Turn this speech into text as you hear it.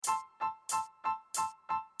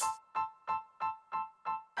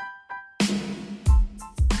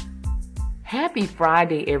Happy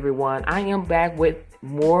Friday, everyone. I am back with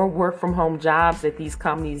more work from home jobs at these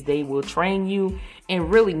companies. They will train you,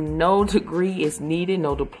 and really no degree is needed,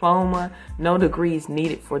 no diploma, no degree is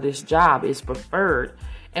needed for this job. It's preferred.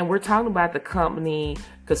 And we're talking about the company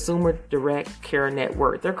Consumer Direct Care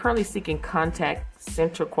Network. They're currently seeking contact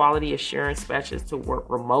center quality assurance specialists to work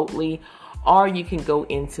remotely, or you can go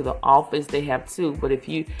into the office. They have two, but if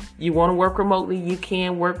you want to work remotely, you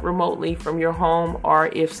can work remotely from your home, or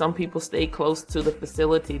if some people stay close to the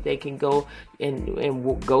facility, they can go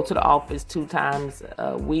and go to the office 2 times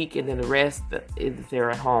a week, and then the rest is there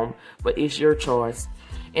at home. But it's your choice.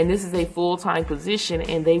 And this is a full-time position,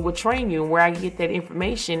 and they will train you. And where I get that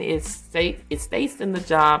information is it states in the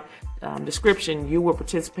job description, you will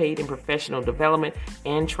participate in professional development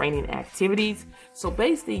and training activities. So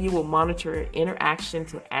basically, you will monitor interaction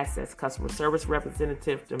to assess customer service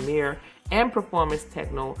representative demeanor and performance,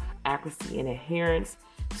 technical accuracy, and adherence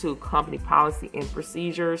to company policy and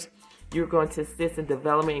procedures. You're going to assist in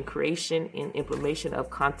development and creation and implementation of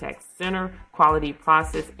contact center quality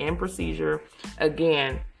process and procedure.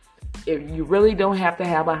 Again, if you really don't have to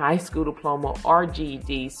have a high school diploma or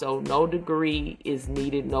GED, so no degree is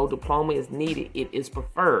needed, no diploma is needed. It is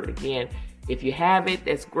preferred. Again, if you have it,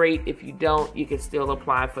 that's great. If you don't, you can still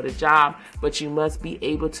apply for the job, but you must be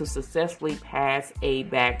able to successfully pass a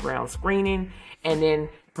background screening and then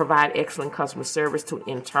provide excellent customer service to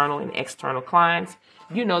internal and external clients.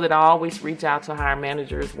 You know that I always reach out to hiring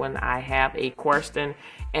managers when I have a question,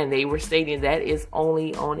 and they were stating that is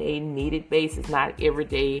only on a needed basis, not every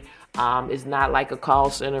day. It's not like a call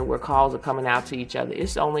center where calls are coming out to each other.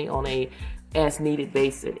 It's only on a as needed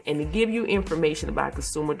basis. And to give you information about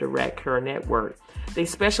Consumer Direct Care Network, they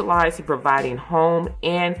specialize in providing home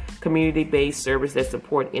and community-based service that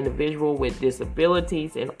support individuals with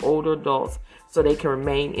disabilities and older adults so they can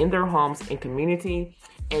remain in their homes and community.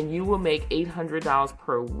 And you will make $800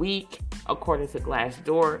 per week according to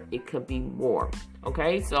Glassdoor. It could be more.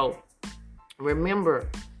 Okay, so remember,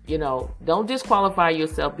 don't disqualify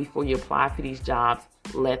yourself before you apply for these jobs.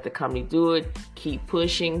 Let the company do it. Keep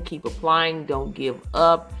pushing, keep applying. Don't give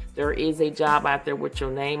up. There is a job out there with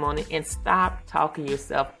your name on it, and stop talking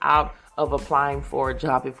yourself out of applying for a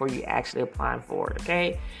job before you actually applying for it.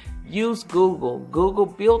 Okay. Use Google.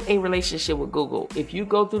 Build a relationship with Google. If you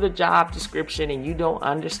go through the job description and you don't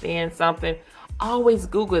understand something, always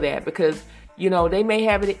Google that, because they may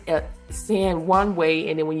have it saying one way,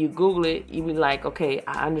 and then when you Google it, you be like, okay,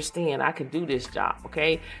 I understand. I can do this job.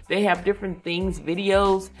 Okay. They have different things,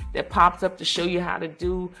 videos that pops up to show you how to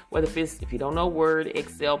do, if you don't know Word,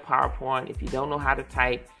 Excel, PowerPoint, if you don't know how to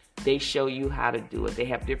type, they show you how to do it. They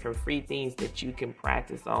have different free things that you can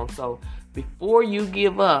practice on. So before you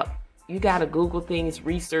give up, you got to Google things,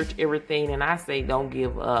 research everything. And I say, don't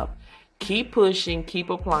give up. Keep pushing,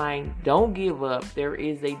 keep applying. Don't give up. There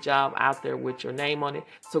is a job out there with your name on it.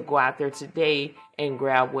 So go out there today and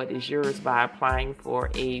grab what is yours by applying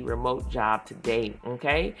for a remote job today.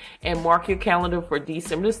 Okay? And mark your calendar for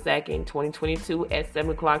December 2nd, 2022 at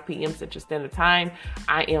 7 o'clock p.m. Central Standard Time.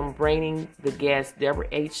 I am bringing the guest, Deborah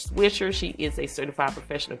H. Swisher. She is a certified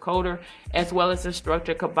professional coder as well as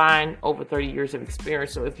instructor, combined over 30 years of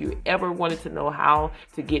experience. So if you ever wanted to know how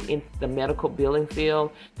to get into the medical billing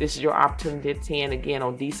field, this is your opportunity to attend again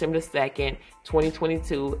on December 2nd,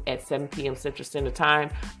 2022 at 7 p.m. Central Standard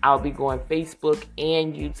Time. I'll be going Facebook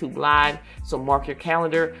and YouTube Live. So mark your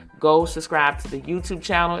calendar. Go subscribe to the YouTube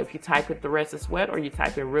channel. If you type in Theresa Sweat or you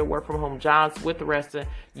type in Real Work From Home Jobs with Theresa,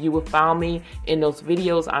 you will find me. In those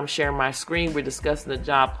videos, I'm sharing my screen. We're discussing the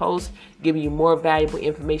job post, giving you more valuable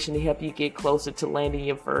information to help you get closer to landing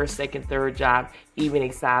your first, second, third job, even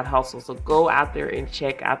a side hustle. So go out there and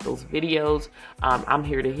check out those videos. I'm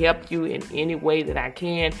here to help you in any way that I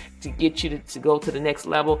can to get you to go to the next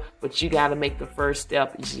level. But you got to make the first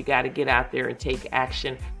step. You got to get out there and take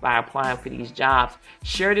action by applying for these jobs.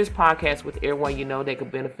 Share this podcast with everyone you know that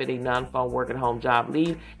could benefit a non-phone work at home job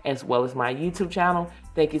lead, as well as my YouTube channel.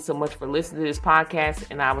 Thank you so much for listening to this podcast,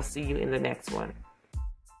 and I will see you in the next one.